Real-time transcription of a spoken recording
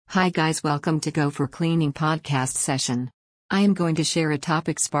Hi guys, welcome to Go for Cleaning podcast session. I am going to share a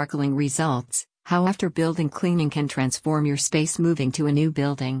topic sparkling results, how after building cleaning can transform your space moving to a new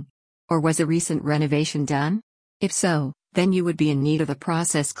building. Or was a recent renovation done? If so, then you would be in need of a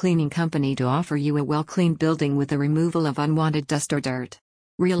process cleaning company to offer you a well-cleaned building with the removal of unwanted dust or dirt.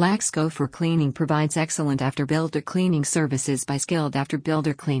 Relax Go for Cleaning provides excellent after-builder cleaning services by skilled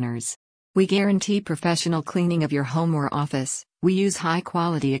after-builder cleaners. We guarantee professional cleaning of your home or office. We use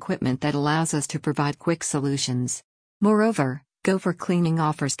high-quality equipment that allows us to provide quick solutions. Moreover, Go for Cleaning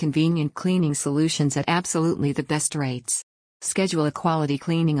offers convenient cleaning solutions at absolutely the best rates. Schedule a quality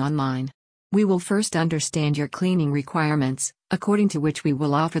cleaning online. We will first understand your cleaning requirements, according to which we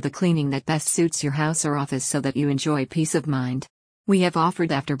will offer the cleaning that best suits your house or office so that you enjoy peace of mind. We have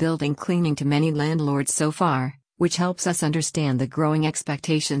offered after-building cleaning to many landlords so far, which helps us understand the growing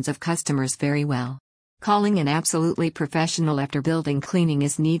expectations of customers very well. Calling an absolutely professional after-building cleaning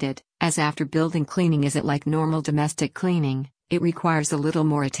is needed, as after-building cleaning isn't like normal domestic cleaning, it requires a little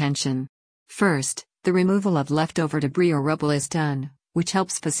more attention. First, the removal of leftover debris or rubble is done, which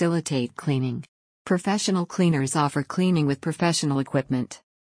helps facilitate cleaning. Professional cleaners offer cleaning with professional equipment.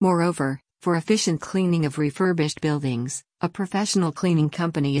 Moreover, for efficient cleaning of refurbished buildings, a professional cleaning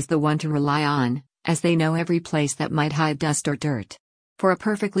company is the one to rely on, as they know every place that might hide dust or dirt. For a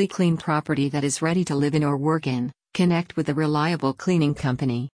perfectly clean property that is ready to live in or work in, connect with a reliable cleaning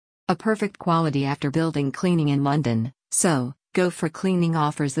company. A perfect quality after-building cleaning in London. So, Go for Cleaning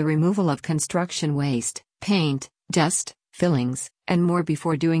offers the removal of construction waste, paint, dust, fillings, and more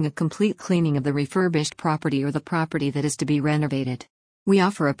before doing a complete cleaning of the refurbished property or the property that is to be renovated. We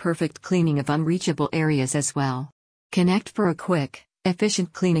offer a perfect cleaning of unreachable areas as well. Connect for a quick,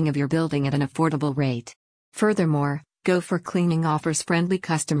 efficient cleaning of your building at an affordable rate. Furthermore, Go for Cleaning offers friendly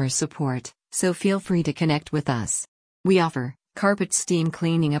customer support, so feel free to connect with us. We offer carpet steam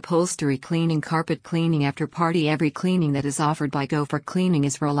cleaning, upholstery cleaning, carpet cleaning, after party. Every cleaning that is offered by Go for Cleaning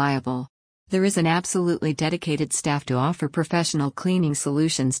is reliable. There is an absolutely dedicated staff to offer professional cleaning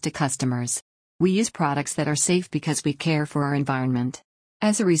solutions to customers. We use products that are safe because we care for our environment.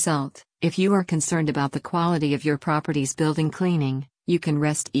 As a result, if you are concerned about the quality of your property's building cleaning, you can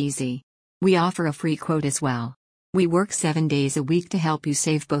rest easy. We offer a free quote as well. We work 7 days a week to help you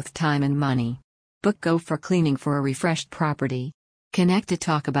save both time and money. Book Go for Cleaning for a refreshed property. Connect to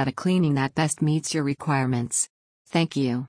talk about a cleaning that best meets your requirements. Thank you.